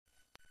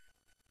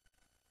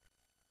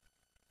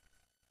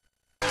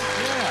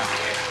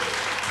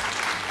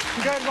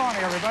Good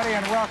morning, everybody,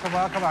 and welcome,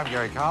 welcome. I'm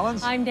Gary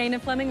Collins. I'm Dana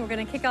Fleming. We're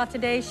going to kick off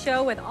today's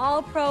show with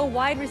All-Pro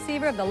wide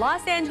receiver of the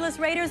Los Angeles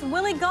Raiders,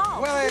 Willie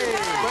Gault. Willie!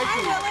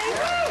 Hi,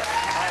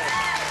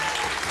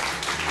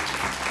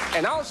 Willie.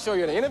 And I'll show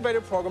you an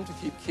innovative program to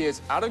keep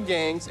kids out of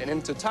gangs and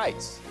into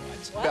tights.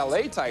 What?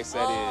 Ballet tights,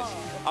 that is.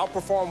 I'll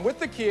perform with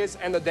the kids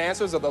and the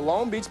dancers of the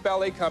Long Beach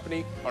Ballet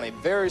Company on a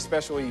very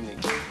special evening.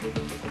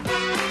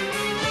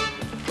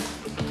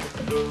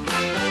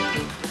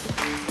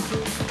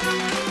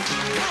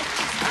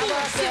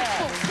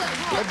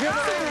 Would you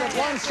believe that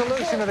one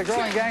solution to the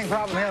growing gang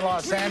problem here in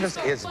Los Angeles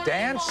is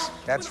dance?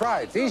 That's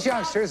right. These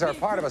youngsters are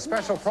part of a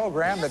special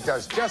program that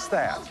does just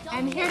that.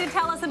 And here to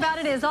tell us about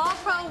it is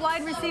All-Pro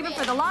wide receiver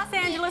for the Los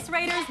Angeles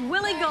Raiders,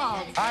 Willie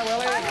Gault. Hi,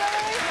 Willie. Hi,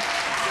 Willie.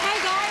 Hey,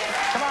 guys.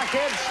 Come on,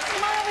 kids.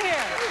 Come on over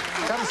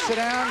here. Come sit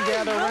down,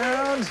 gather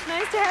around.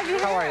 Nice to have you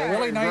here. How are you?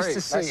 Really nice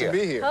to see you. Nice to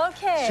be here.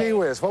 Okay. Gee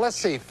whiz. Well, let's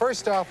see.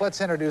 First off,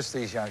 let's introduce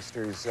these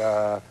youngsters.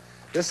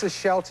 This is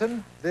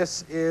Shelton.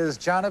 This is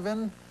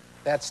Jonovan.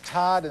 That's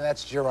Todd, and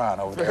that's Geron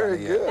over there. Very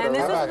good. And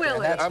this is Willie.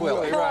 And that's I'm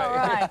Willie. Willie, All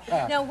right.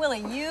 Now,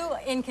 Willie, you,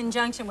 in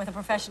conjunction with a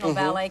professional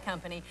ballet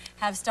company,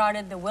 have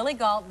started the Willie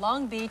Gault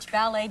Long Beach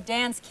Ballet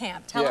Dance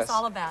Camp. Tell us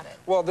all about it.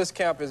 Well, this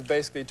camp is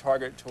basically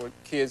targeted toward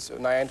kids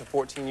 9 to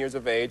 14 years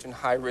of age in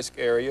high-risk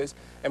areas.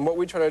 And what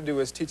we try to do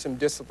is teach them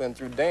discipline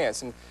through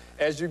dance. And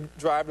as you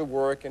drive to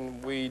work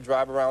and we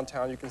drive around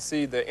town, you can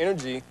see the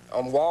energy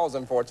on walls,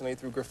 unfortunately,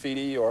 through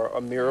graffiti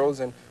or murals.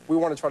 And we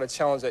want to try to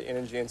challenge that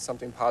energy in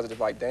something positive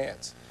like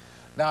dance.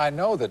 Now, I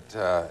know that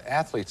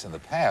athletes in the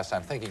past,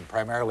 I'm thinking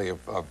primarily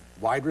of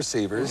wide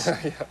receivers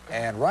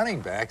and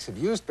running backs, have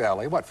used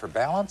ballet, what, for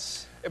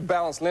balance?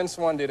 Balance. Lynn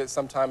Swan did it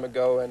some time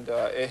ago, and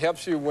it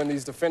helps you when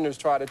these defenders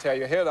try to tear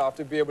your head off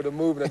to be able to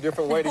move in a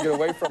different way to get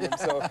away from them.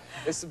 So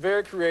it's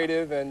very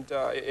creative, and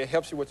it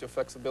helps you with your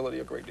flexibility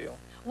a great deal.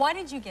 Why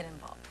did you get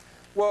involved?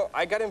 Well,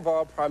 I got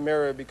involved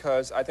primarily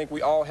because I think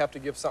we all have to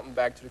give something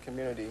back to the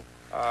community.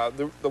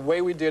 The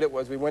way we did it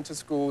was we went to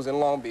schools in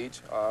Long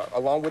Beach,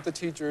 along with the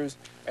teachers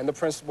and the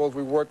principals.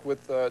 We worked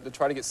with to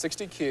try to get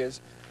 60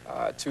 kids.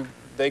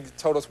 They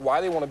told us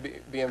why they want to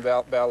be in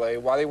ballet,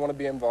 why they want to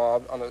be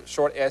involved on a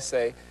short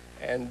essay,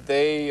 and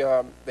they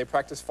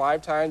practiced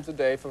 5 times a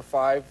day for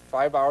 5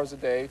 hours a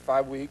day,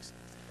 5 weeks,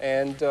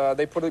 and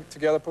they put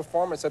together a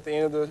performance at the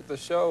end of the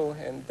show,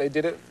 and they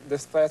did it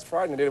this past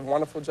Friday, and they did a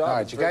wonderful job. All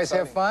right, did you guys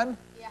have fun?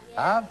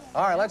 Yeah.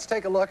 All right, let's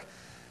take a look.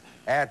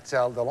 At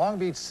the Long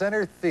Beach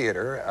Center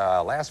Theater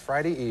last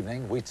Friday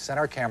evening, we sent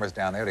our cameras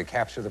down there to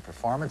capture the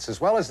performance,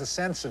 as well as the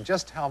sense of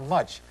just how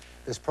much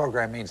this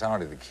program means not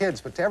only to the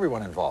kids, but to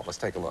everyone involved. Let's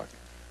take a look.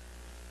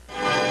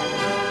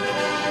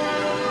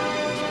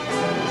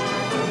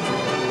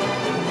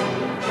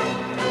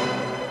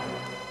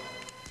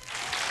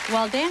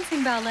 While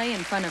dancing ballet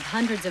in front of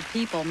hundreds of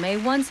people may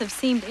once have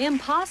seemed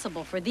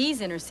impossible for these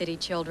inner-city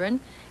children,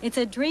 it's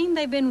a dream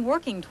they've been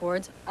working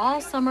towards all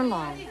summer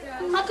long.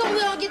 How come we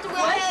don't get to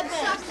wear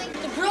headbands?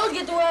 The girls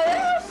get to wear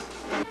headbands.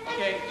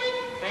 Okay,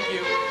 thank you.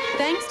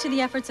 Thanks to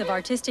the efforts of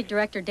artistic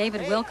director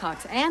David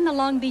Wilcox and the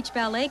Long Beach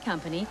Ballet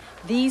Company,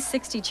 these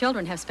 60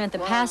 children have spent the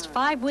past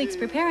 5 weeks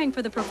preparing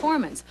for the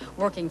performance,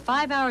 working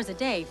 5 hours a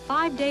day,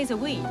 5 days a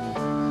week.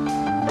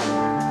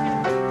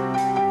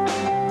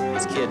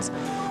 These kids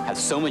have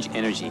so much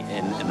energy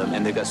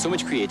and they've got so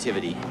much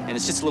creativity, and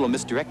it's just a little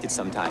misdirected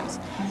sometimes.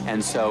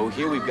 And so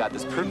here we've got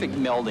this perfect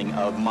melding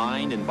of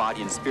mind and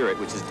body and spirit,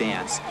 which is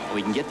dance. And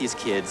we can get these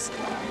kids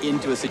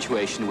into a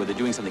situation where they're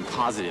doing something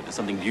positive and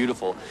something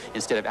beautiful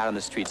instead of out on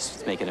the streets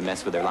just making a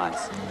mess with their lives.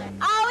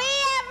 Are we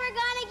ever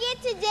gonna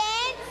get to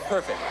dance?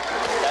 Perfect.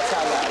 That's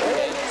how loud we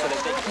dance, so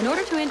that they In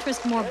order to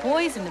interest more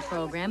boys in the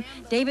program,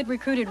 David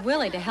recruited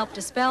Willie to help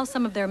dispel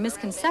some of their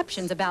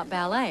misconceptions about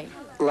ballet.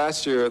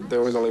 Last year,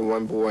 there was only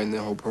one boy in the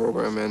whole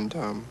program, and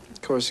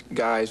of course,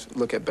 guys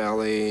look at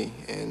ballet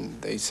and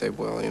they say,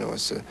 well, you know,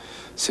 it's a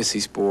sissy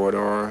sport,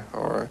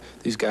 or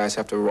these guys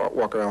have to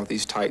walk around with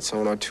these tights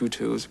on or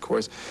tutus. Of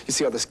course, you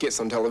see all the skits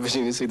on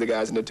television, you see the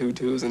guys in the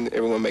tutus, and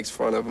everyone makes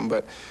fun of them,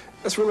 but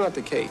that's really not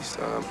the case.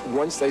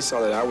 Once they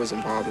saw that I was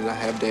involved and I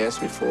have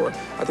danced before,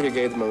 I think it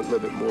gave them a little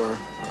bit more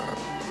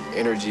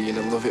energy and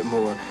a little bit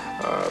more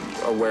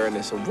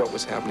awareness of what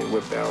was happening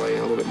with ballet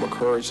and a little bit more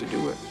courage to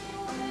do it.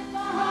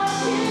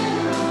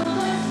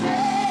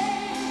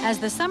 As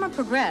the summer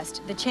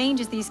progressed, the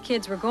changes these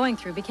kids were going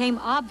through became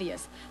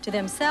obvious to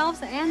themselves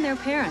and their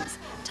parents.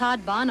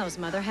 Todd Bono's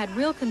mother had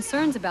real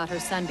concerns about her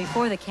son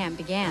before the camp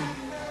began.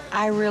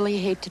 I really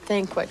hate to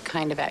think what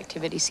kind of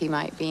activities he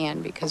might be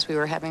in, because we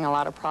were having a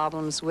lot of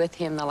problems with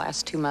him the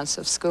last 2 months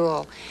of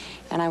school.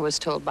 And I was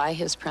told by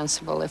his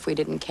principal if we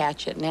didn't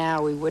catch it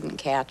now, we wouldn't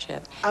catch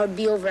it. I would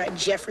be over at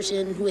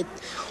Jefferson with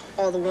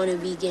all the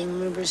wannabe gang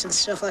members and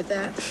stuff like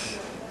that.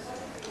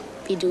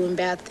 Be doing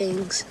bad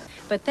things.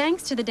 But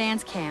thanks to the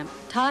dance camp,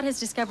 Todd has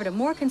discovered a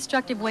more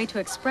constructive way to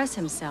express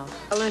himself.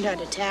 I learned how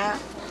to tap.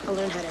 I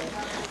learned how to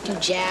do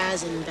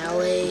jazz and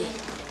ballet.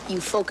 You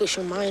focus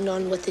your mind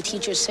on what the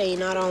teacher's saying,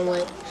 not on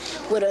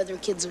what other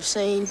kids are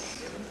saying.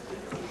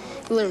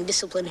 You learn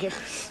discipline here.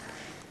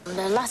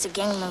 There are lots of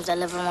gang members that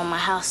live around my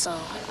house, so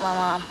my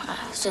mom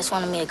just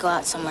wanted me to go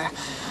out somewhere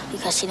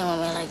because she didn't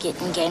want me to like, get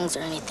in gangs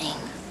or anything.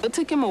 It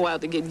took him a while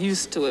to get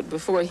used to it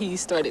before he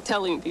started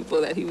telling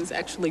people that he was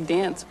actually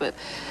dance, but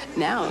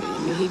now I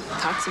mean, he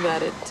talks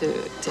about it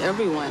to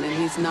everyone, and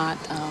he's not,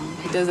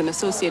 he doesn't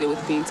associate it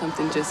with being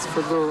something just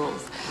for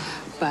girls,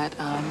 but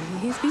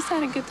he's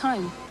had a good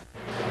time.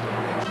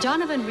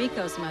 Donovan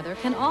Rico's mother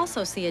can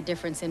also see a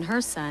difference in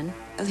her son.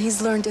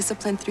 He's learned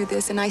discipline through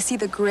this, and I see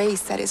the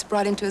grace that is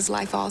brought into his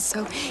life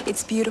also.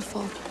 It's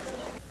beautiful.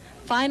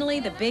 Finally,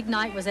 the big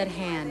night was at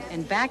hand,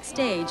 and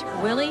backstage,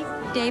 Willie,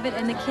 David,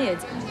 and the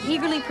kids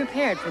eagerly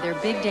prepared for their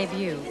big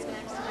debut.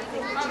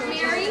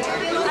 Mary,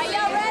 are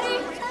y'all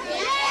ready?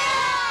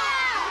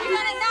 Yeah! You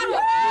gonna knock them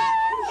out?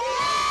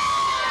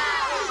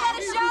 Yeah! You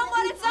gonna show them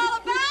what it's all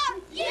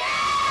about?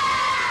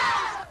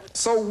 Yeah!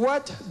 So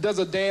what does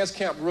a dance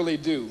camp really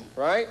do,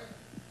 right?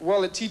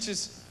 Well, it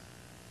teaches...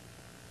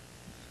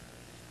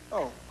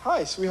 Oh,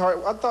 hi,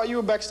 sweetheart. I thought you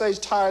were backstage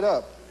tied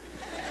up.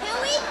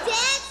 Can we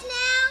dance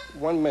now?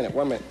 1 minute,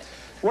 1 minute.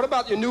 What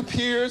about your new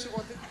peers?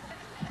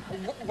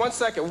 1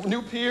 second,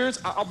 new peers?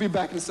 I'll be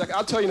back in a second.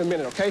 I'll tell you in a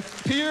minute, okay?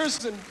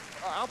 Peers and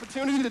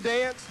opportunity to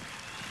dance.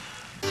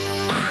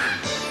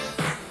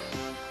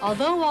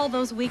 Although all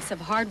those weeks of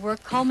hard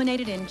work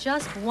culminated in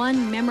just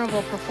one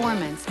memorable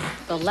performance,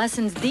 the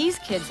lessons these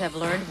kids have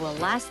learned will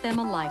last them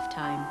a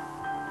lifetime.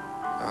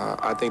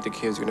 I think the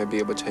kids are going to be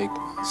able to take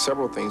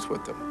several things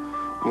with them.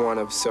 One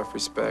of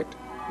self-respect,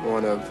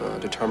 one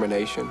of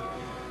determination,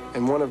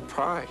 and one of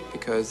pride,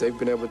 because they've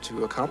been able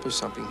to accomplish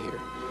something here.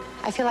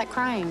 I feel like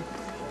crying.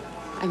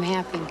 I'm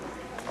happy.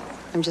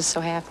 I'm just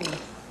so happy.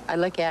 I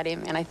look at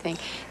him and I think,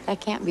 that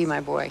can't be my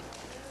boy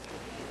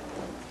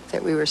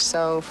that we were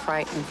so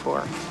frightened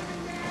for.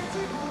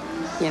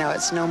 You know,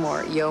 it's no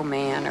more yo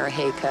man or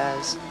hey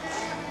cuz.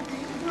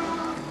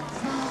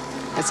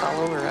 It's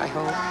all over, I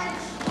hope.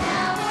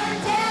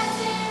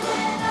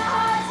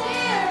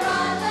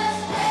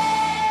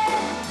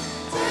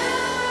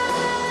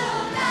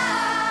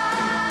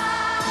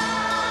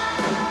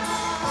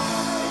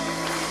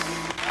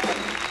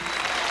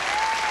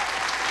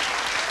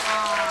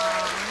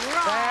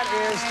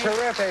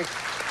 Terrific.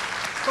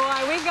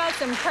 Boy, we got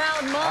some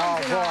proud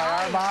moms. Oh, boy,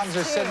 our moms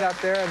are sitting up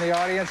there in the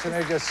audience, and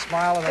they're just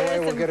smiling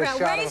away. We'll get a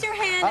shot. Raise your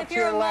hand if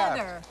you're a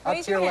mother.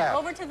 Raise your hand.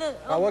 Over to the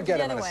Oh, we'll get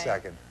the them in a way.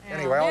 second. Yeah.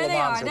 Anyway, all the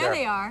moms are there. There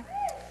they are.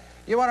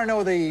 You want to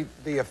know the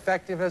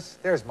effectiveness?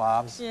 There's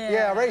moms.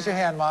 Yeah, raise your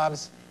hand,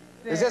 moms.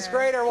 There. Is this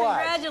great or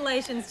what?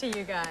 Congratulations to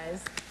you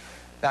guys.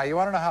 Now, you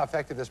want to know how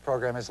effective this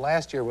program is?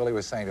 Last year, Willie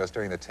was saying to us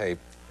during the tape,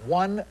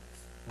 one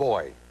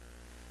boy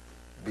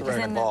became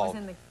involved.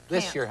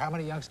 This year, how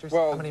many youngsters?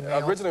 Well, how many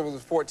males? originally it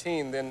was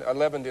 14, then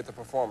 11 did the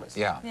performance.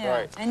 Yeah.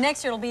 Right. And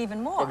next year it'll be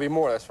even more. It'll be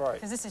more, that's right.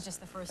 Because this is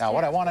just the first Now, year.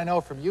 what I want to know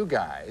from you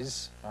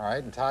guys, all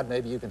right, and Todd,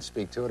 maybe you can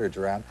speak to it, or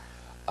Duran.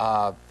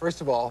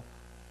 First of all,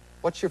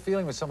 what's your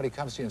feeling when somebody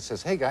comes to you and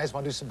says, hey, guys,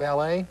 want to do some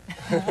ballet?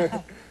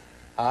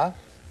 Huh?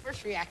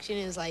 First reaction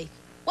is like,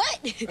 what?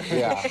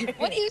 Yeah.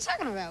 What are you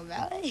talking about,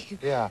 ballet?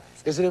 Yeah.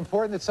 Is it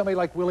important that somebody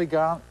like Willie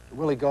Galt,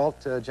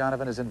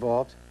 Jonathan, is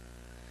involved?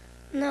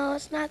 No,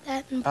 it's not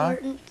that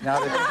important. Huh?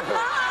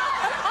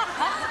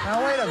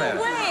 Now, wait a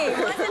minute. Wait,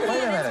 wasn't he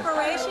an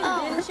inspiration?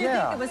 Didn't you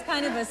Yeah. think it was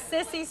kind of a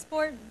sissy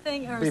sport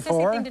thing, or a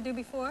Before? sissy thing to do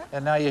before?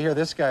 And now you hear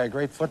this guy, a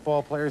great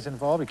football player's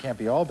involved. It can't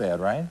be all bad,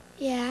 right?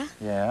 Yeah.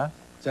 Yeah.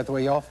 Is that the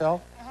way y'all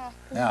felt?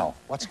 Now,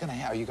 what's going to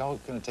happen? Are you all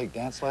going to take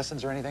dance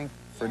lessons or anything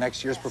for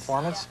next year's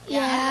performance?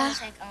 Yeah.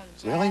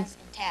 Really? And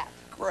tap.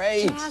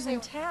 Great. Jazz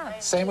and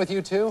tap. Same with you,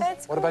 too?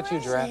 That's What about you,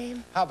 great.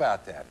 Duran? How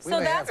about that? We So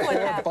may that's have what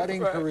four happened.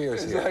 budding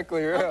careers here.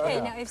 Exactly, yeah.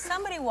 Okay, now if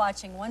somebody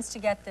watching wants to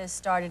get this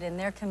started in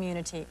their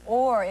community,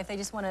 or if they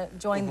just want to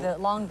join the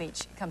Long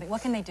Beach company,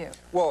 what can they do?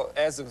 Well,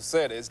 as it was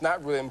said, it's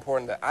not really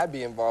important that I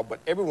be involved,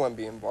 but everyone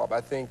be involved. I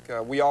think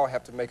we all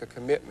have to make a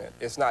commitment.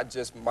 It's not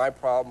just my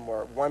problem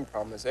or one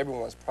problem, it's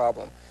everyone's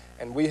problem.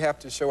 And we have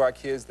to show our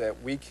kids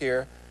that we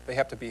care. They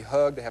have to be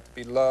hugged, they have to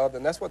be loved,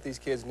 and that's what these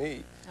kids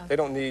need. Okay. They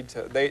don't need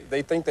to, they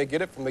think they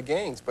get it from the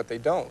gangs, but they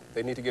don't.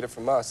 They need to get it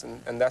from us,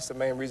 and that's the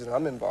main reason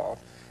I'm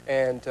involved.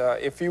 And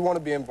if you want to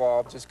be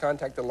involved, just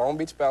contact the Long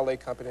Beach Ballet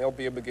Company. They'll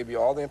be able to give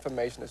you all the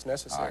information that's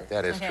necessary. All right,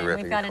 that is Okay,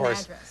 terrific. we've got of an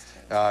course,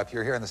 address. if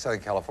you're here in the Southern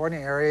California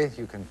area,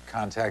 you can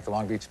contact the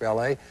Long Beach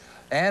Ballet.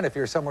 And if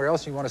you're somewhere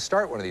else and you want to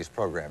start one of these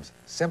programs,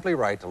 simply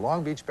write to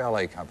Long Beach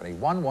Ballet Company,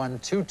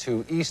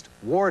 1122 East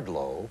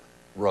Wardlow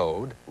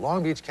Road,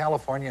 Long Beach,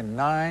 California,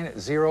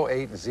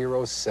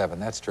 90807.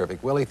 That's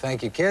terrific. Willie,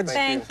 thank you, kids.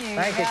 Thank you.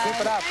 Thank you. Keep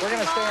it up. We're going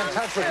to stay in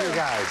touch with you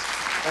guys.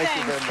 Thank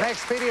you very much.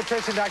 Next,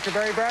 pediatrician Dr.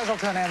 Barry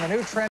Brazelton and the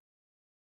new trend.